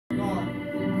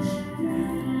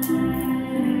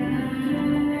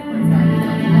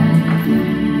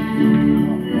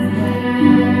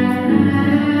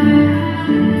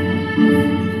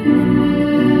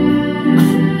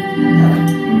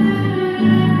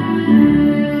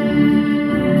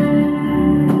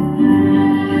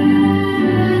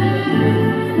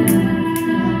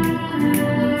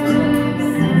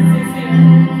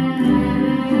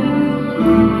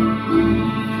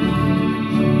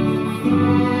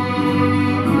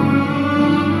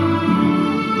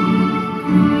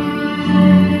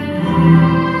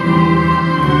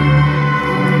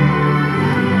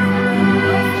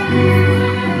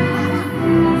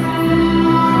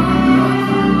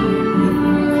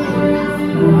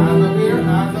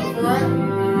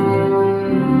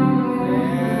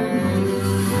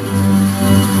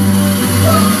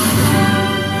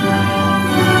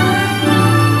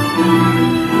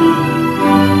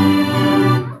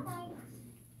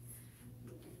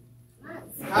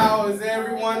How is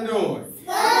everyone doing?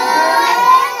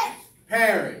 Good.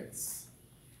 Parents,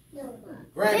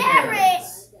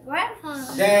 grandparents,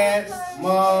 dads,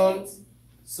 moms,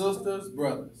 sisters,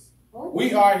 brothers.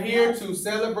 We are here to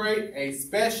celebrate a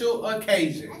special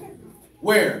occasion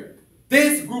where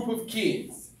this group of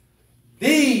kids,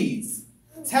 these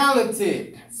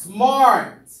talented,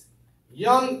 smart,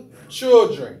 young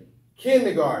children,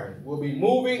 kindergarten, will be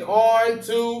moving on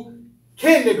to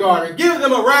kindergarten. Give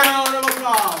them a round of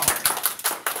applause.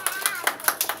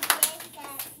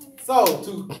 So,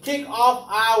 to kick off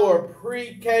our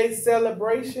pre-K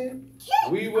celebration,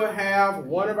 we will have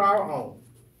one of our own,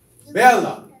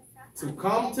 Bella, to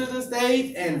come to the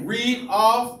stage and read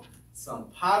off some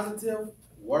positive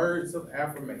words of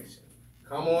affirmation.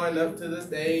 Come on up to the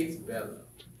stage, Bella.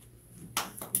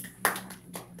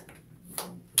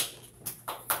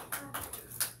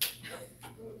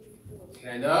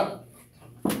 Stand up.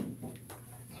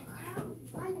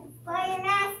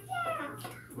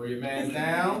 Put your mask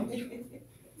down.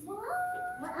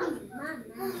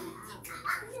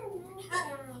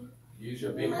 Use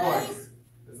your big voice.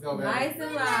 Let's go, Bella. Nice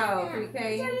and loud,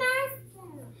 pre-K.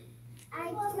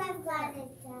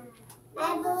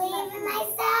 I believe in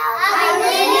myself. I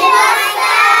believe in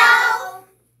myself.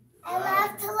 I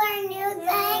love to learn new things.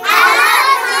 I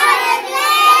love to learn new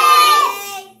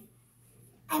things.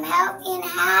 I'm healthy and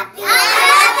happy. I'm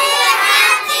healthy and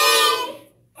happy.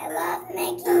 I love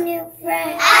making new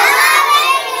friends. I love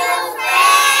making new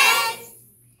friends.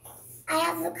 I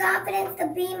have the confidence to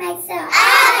be myself. I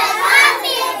have the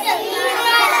confidence to be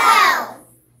myself.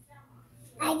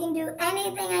 I can do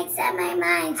anything I set my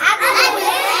mind to.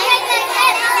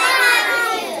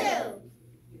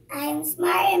 I am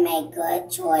smart and make good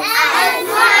choices.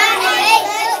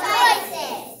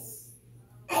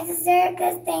 I deserve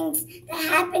good things that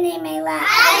happen in my life.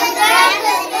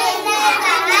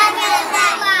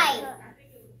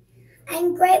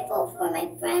 I'm grateful for my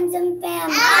friends and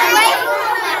family.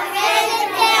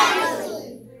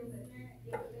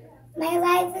 My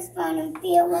life is fun and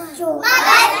filled with joy.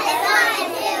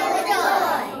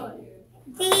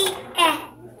 The end.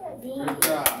 Good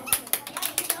job.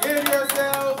 Give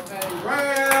yourself a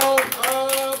round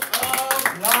of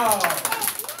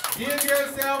applause. Give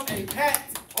yourself a pat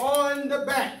on the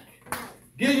back.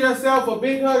 Give yourself a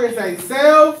big hug and say,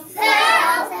 self,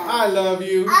 I love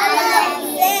you. I love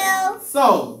you.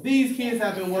 So, these kids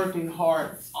have been working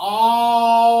hard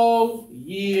all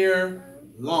year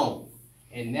long.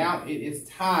 And now it is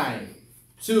time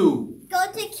to Go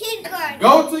to kindergarten.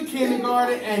 go to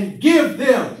kindergarten and give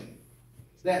them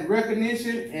that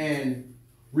recognition and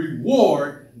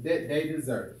reward that they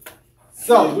deserve.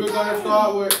 So we're going to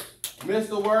start with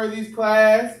Mr. Worthy's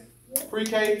class,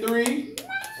 pre-K 3,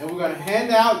 and we're going to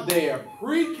hand out their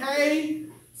pre-K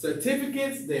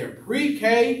certificates, their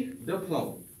pre-K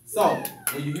diploma. So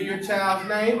when you hear your child's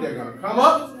name, they're going to come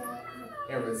up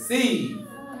and receive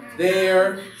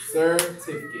their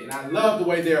certificate. And I love the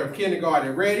way they're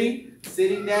kindergarten ready,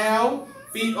 sitting down,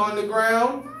 feet on the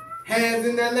ground, hands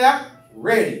in their lap,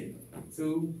 ready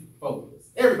to focus.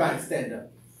 Everybody stand up.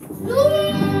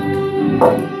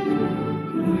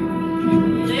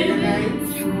 Your name?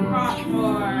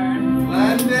 Rockmore.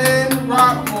 London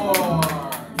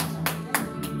Rockmore.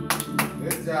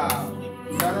 Good job.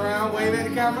 Turn around, wave at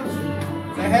the camera.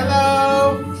 Say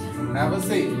hello. Have a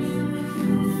seat.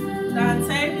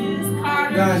 Dontavius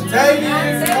Carter.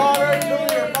 Dontavius Carter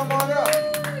Jr. Come on up.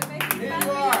 Here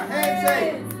you are.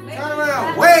 Handshake. Turn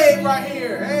around. Wave right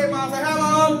here. Hey, Mom. Say hi,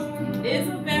 Mom.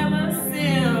 Isabella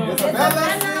Sims. Isabella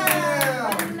Sims.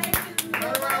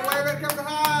 Turn around. Wave at the camera.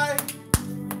 Hi.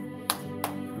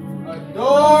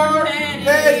 Adore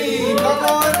Petty. Come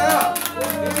on up.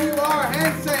 Here you are.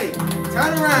 Handshake.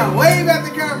 Turn around. Wave at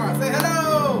the camera. Say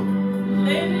hello.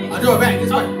 Lennox. I'll do it back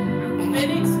this way.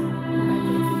 Lennox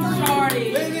Shorty.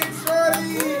 Lennox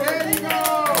Shorty. There you go.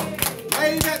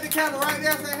 Wave at the camera right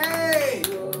there. Say hey.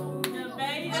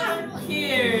 Nevaeh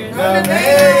Kears. Nevaeh.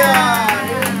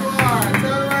 Here you are.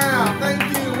 Turn around. Thank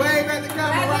you. Wave at the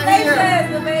camera right here.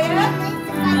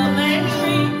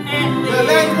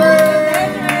 Landry.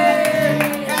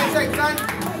 Handshake, son.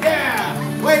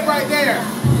 Yeah. Wave right there.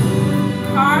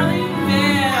 Carly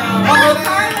Bell. Oh,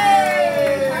 Carly.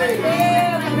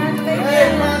 Hey,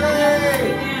 Carly.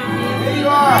 Here you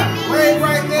are. Wave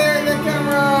right there in the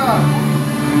camera.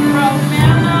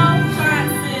 Romelo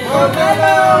Johnson.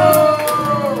 Romelo.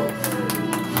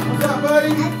 What's up,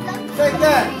 buddy? Take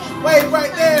that. Wave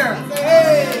right there. Say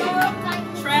hey.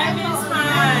 Travis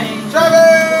Hines.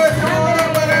 Travis. Come on up,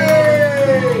 buddy.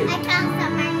 I found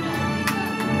some.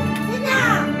 Sit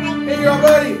down. Here you are,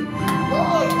 buddy.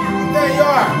 There you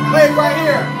are. Wave right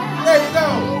here. There you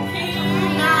go.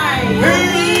 Hey,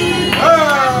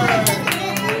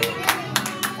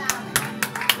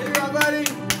 my buddy.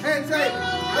 Handshake.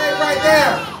 Stay right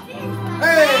there.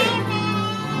 Hey.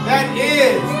 That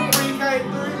is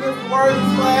pre-K3, Mr.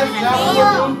 Worthy's class. Now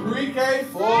we're going to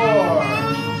pre-K4.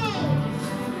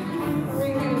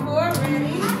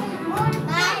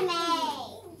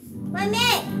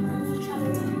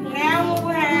 Now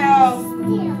we'll have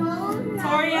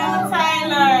Toriana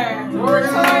Taylor. Turn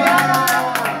around.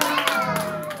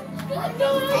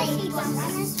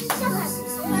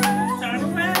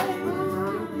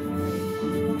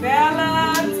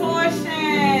 Bella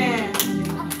Torshin.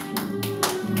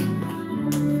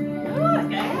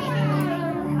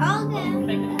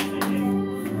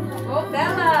 Oh,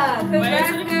 Bella.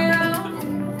 Congrats, girl.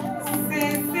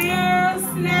 Sincere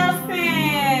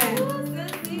Snelson.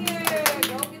 Sincere.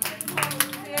 Go get this phone.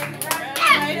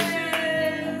 Congratulations.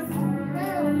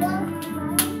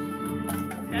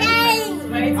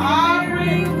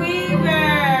 Aubrey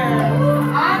Weaver.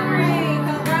 Aubrey,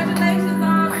 congratulations,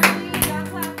 Aubrey. Y'all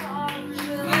clap for Aubrey.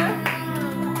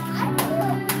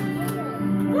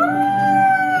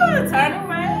 Woo! Turn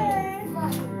away.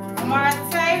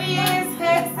 Martavius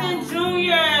Hexon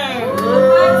Jr.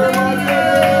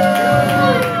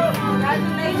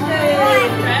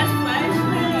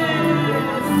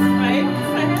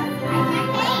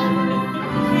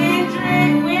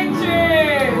 Kendrick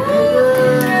Winters.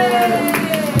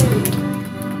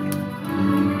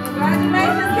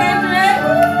 Congratulations, Kendrick.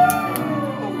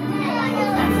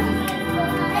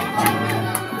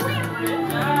 Good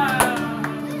job.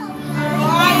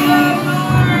 Mariah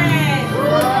Lawrence.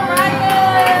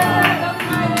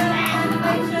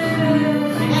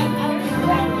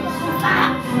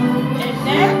 And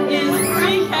that is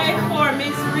pre-K for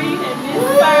Miss Reed and Miss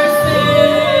Thurston.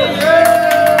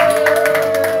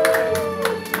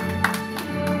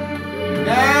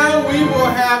 Now we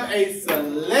will have a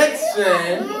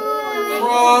selection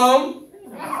from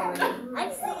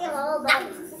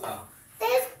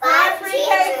There's Our 5 pre-K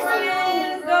teachers.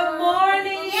 friends, good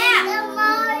morning. Good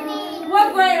morning.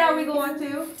 What grade are we going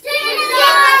to? Kindergarten.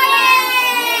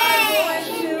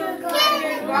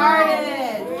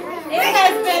 It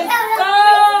has been so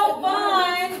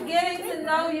fun getting to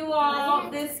know you all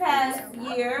this past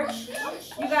year.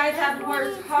 You guys have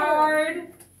worked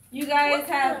hard. You guys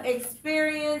have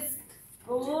experienced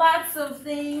lots of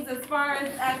things as far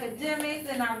as academics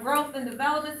and our growth and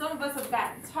development. Some of us have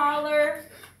gotten taller.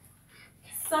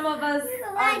 Some of us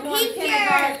are going to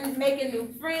kindergarten making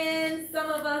new friends. Some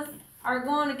of us are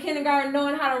going to kindergarten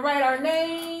knowing how to write our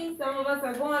names. Some of us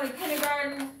are going to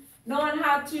kindergarten knowing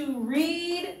how to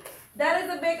read. That is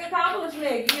a big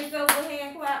accomplishment. Give yourselves a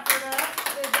hand clap for that.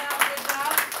 Good job, good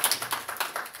job.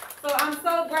 So I'm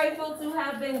so grateful to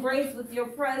have been graced with your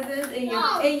presence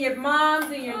and your moms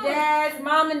and your dads,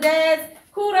 mom and dads.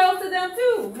 Kudos to them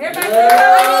too. Everybody say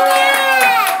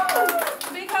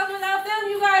because without them,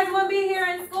 you guys wouldn't be here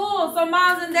in school. So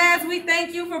moms and dads, we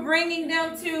thank you for bringing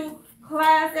them to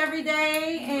class every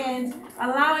day and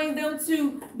allowing them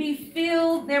to be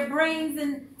filled, their brains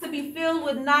and to be filled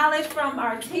with knowledge from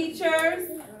our teachers,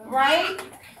 right?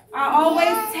 I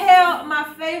always tell,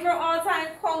 my favorite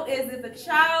all-time quote is, if a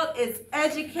child is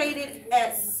educated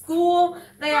at school,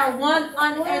 they are one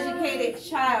uneducated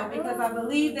child, because I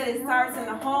believe that it starts in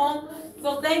the home.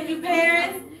 So thank you,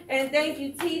 parents, and thank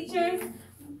you, teachers.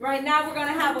 Right now, we're going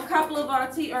to have a couple of our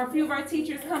or a few of our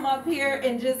teachers come up here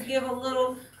and just give a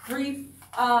little brief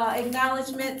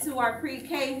acknowledgement to our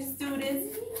pre-K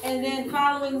students, and then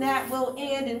following that, we'll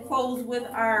end and close with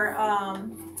our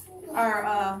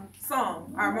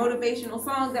song, our motivational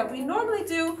song that we normally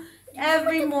do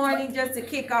every morning just to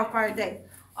kick off our day.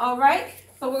 All right,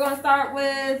 so we're going to start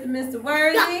with Mr.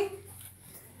 Worthy.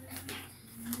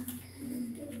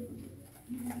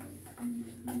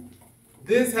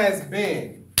 This has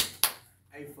been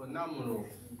a phenomenal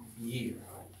year.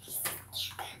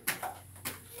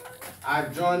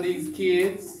 I've joined these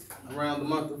kids around the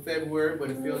month of February, but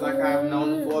it feels like I've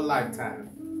known them for a lifetime.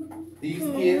 These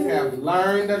kids have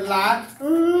learned a lot,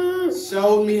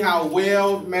 showed me how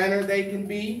well-mannered they can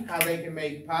be, how they can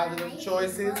make positive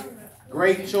choices,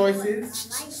 great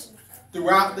choices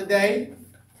throughout the day.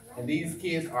 And these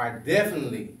kids are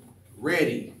definitely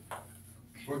ready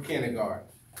for kindergarten.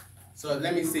 So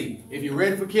let me see. If you're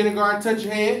ready for kindergarten, touch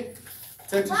your head,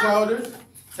 touch your shoulders,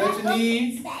 touch your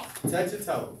knees, touch your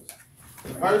toes.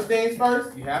 The first things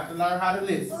first, you have to learn how to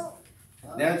listen.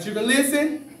 Now that you can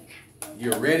listen,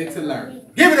 you're ready to learn.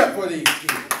 Give it up for these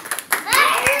kids.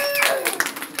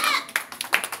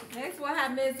 Next we'll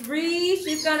have Miss Reed.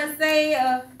 She's gonna say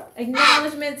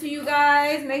acknowledgement to you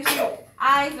guys. Make sure your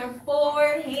eyes are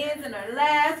forward, hands in our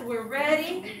laps. We're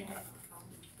ready.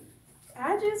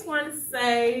 I just want to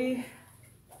say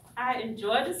I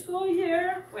enjoyed the school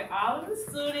year with all of the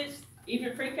students,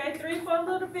 even pre-K3 for a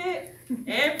little bit,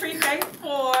 and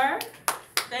pre-K4.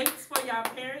 Thanks for y'all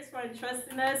parents for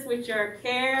entrusting us with your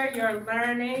care, your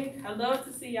learning. I love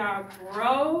to see y'all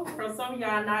grow from some of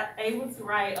y'all not able to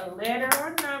write a letter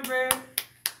or number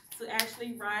to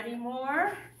actually writing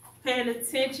more, paying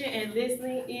attention and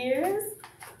listening ears.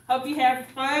 Hope you have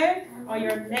fun on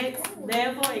your next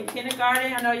level in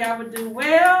kindergarten. I know y'all will do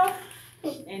well.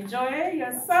 Enjoy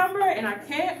your summer, and I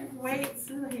can't wait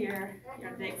to hear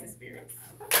your next experience.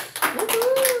 And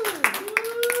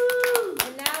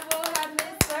now we'll have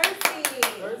Miss Cersei.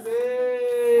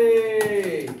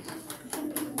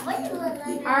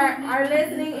 Our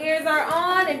listening ears are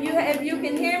on. If you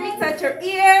can hear me, touch your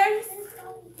ears.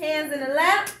 Hands in the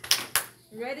lap.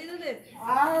 Ready to listen.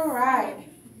 All right.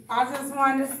 I just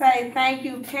wanted to say thank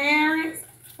you, parents,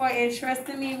 for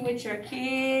entrusting me with your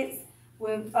kids,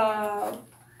 with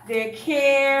their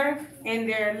care and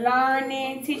their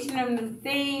learning, teaching them new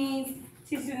things,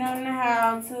 teaching them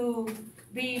how to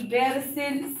be better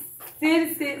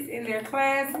citizens in their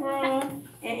classroom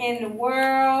and in the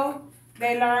world.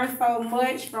 They learn so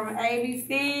much from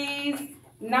ABCs,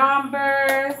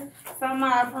 numbers. Some of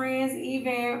my friends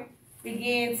even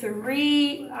begin to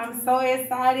read. I'm so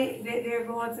excited that they're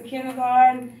going to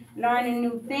kindergarten, learning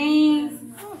new things.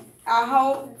 I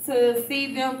hope to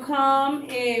see them come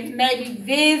and maybe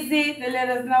visit to let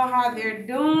us know how they're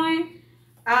doing.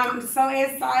 I'm so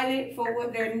excited for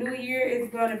what their new year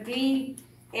is going to be.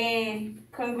 And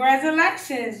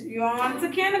congratulations, you're on to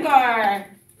kindergarten.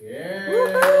 Yeah.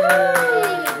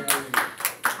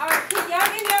 All right, can y'all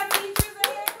give your teachers a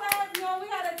hand clap? You know, we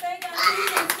got to thank our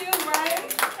teachers too, right?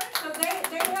 So they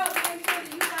help make sure that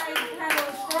you guys have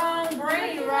a strong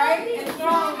brain, right? And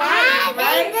strong body,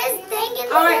 right?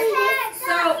 All right,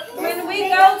 so when we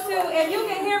go to, if you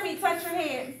can hear me, touch your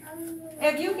head.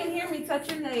 If you can hear me,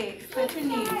 touch your legs, touch your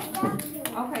knees.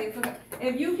 Okay, so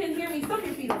if you can hear me, stomp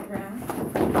your feet on the ground.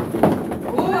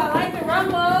 Ooh, I like the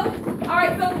rumble. All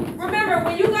right, so remember,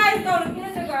 when you guys go to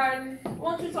kindergarten, I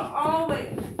want you to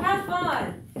always have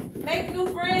fun, make new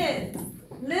friends,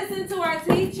 listen to our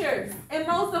teachers, and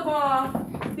most of all,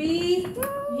 be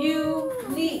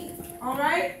unique. All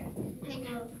right?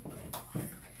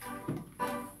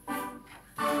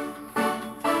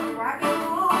 Rock and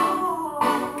roll.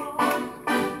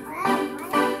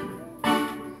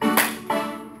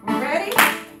 Ready?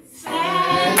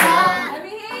 Stand up. Let me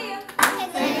hear you.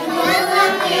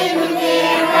 Look in the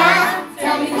mirror.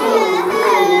 Tell me who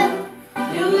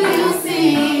do you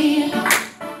see?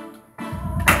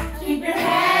 Keep your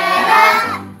head up.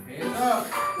 Hands up.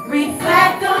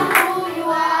 Reflect on who you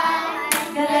are.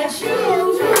 And let you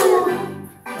do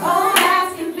all that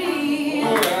can be.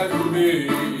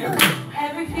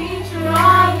 Every feature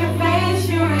on your face,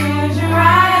 your ears, your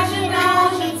eyes, your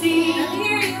nose, your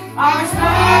teeth are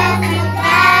reflected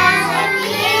as a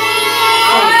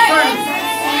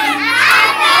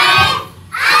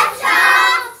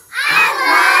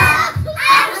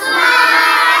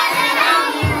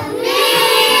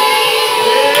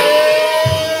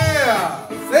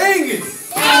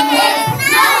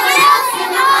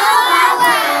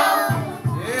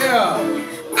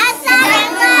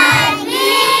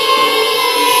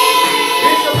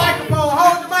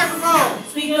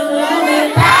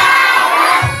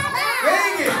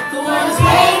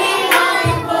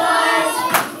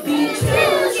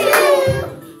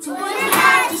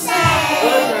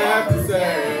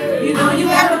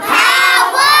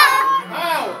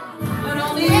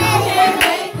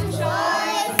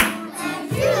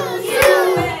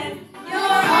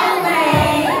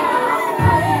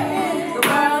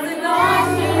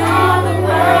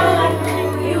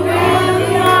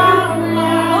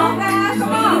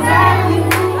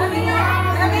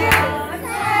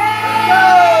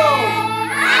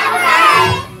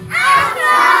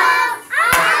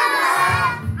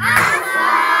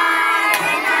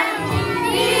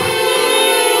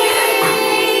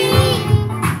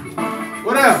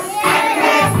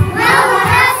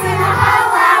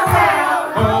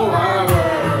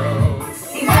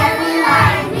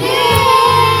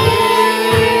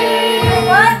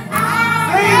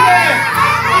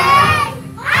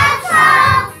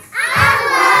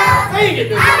Sing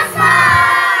it.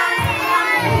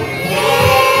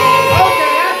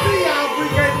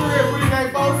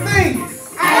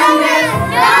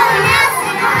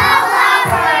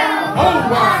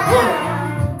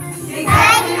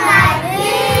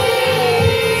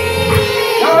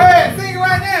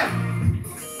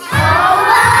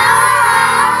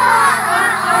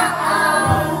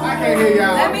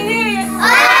 Let me hear you.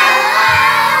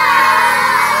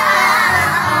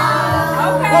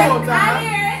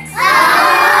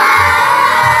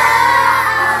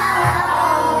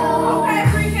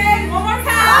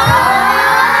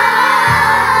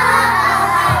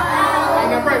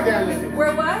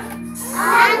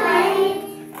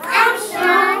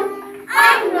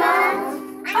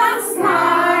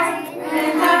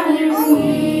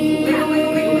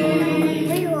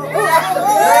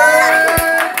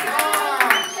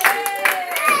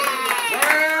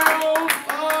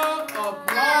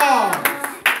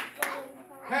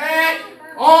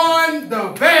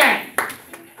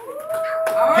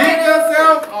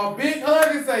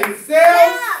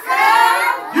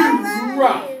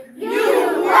 rock.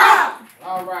 You rock.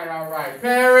 All right, all right.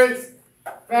 Parents,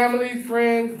 families,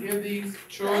 friends, give these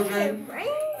children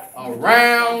a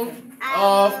round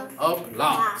of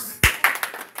applause.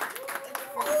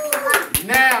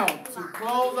 Now, to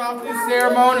close off this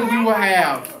ceremony, we will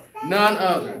have none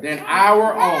other than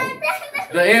our own,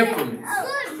 the infamous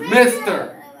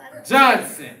Mr.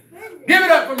 Johnson. Give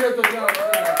it up for Mr. Johnson.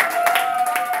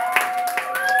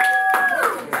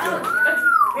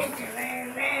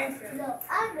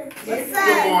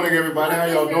 Good morning, everybody. How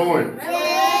y'all doing?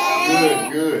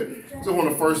 Good, good. So I want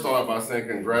to first start by saying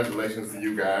congratulations to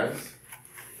you guys.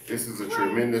 This is a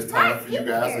tremendous time for you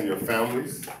guys and your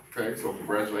families. Okay, so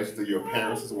congratulations to your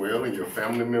parents as well and your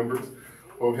family members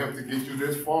who have helped to get you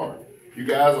this far. You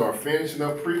guys are finishing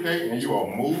up pre-K and you are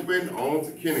moving on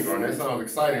to kindergarten. That sounds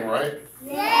exciting, right?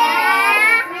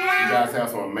 Yeah. You guys have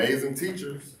some amazing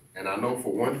teachers, and I know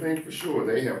for one thing for sure,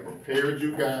 they have prepared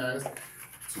you guys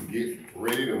to get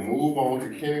ready to move on to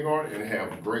kindergarten and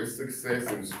have great success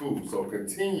in school. So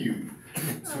continue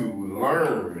to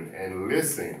learn and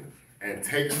listen and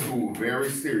take school very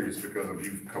serious, because if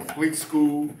you complete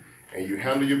school and you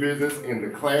handle your business in the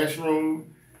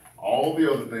classroom, all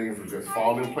the other things will just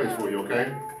fall in place for you,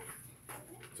 okay?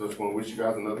 So I just want to wish you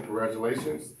guys another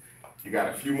congratulations. You got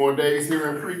a few more days here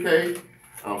in pre-K,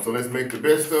 so let's make the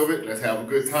best of it. Let's have a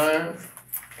good time.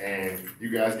 And you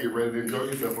guys get ready to enjoy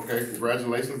yourself, okay?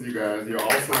 Congratulations, you guys. You're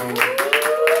awesome.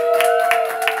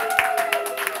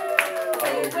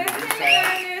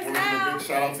 Big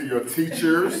shout out to your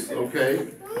teachers, okay?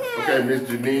 Okay, Miss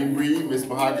Janine Reed, Miss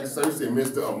Mahogany Cersei, and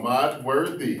Mr. Ahmad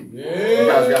Worthy. You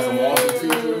guys got some awesome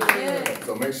teachers.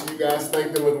 So make sure you guys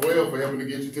thank them as well for helping to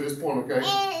get you to this point, okay?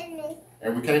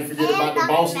 And we can't forget about the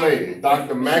boss lady,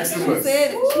 Dr. Maximus. She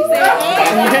said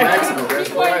Dr. Maximus, that's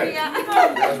right.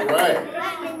 That's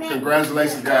right.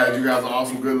 Congratulations, guys. You guys are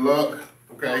awesome. Good luck.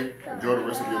 Okay? Enjoy the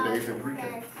rest of your days in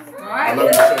pre-K. I love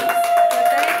you, Chase.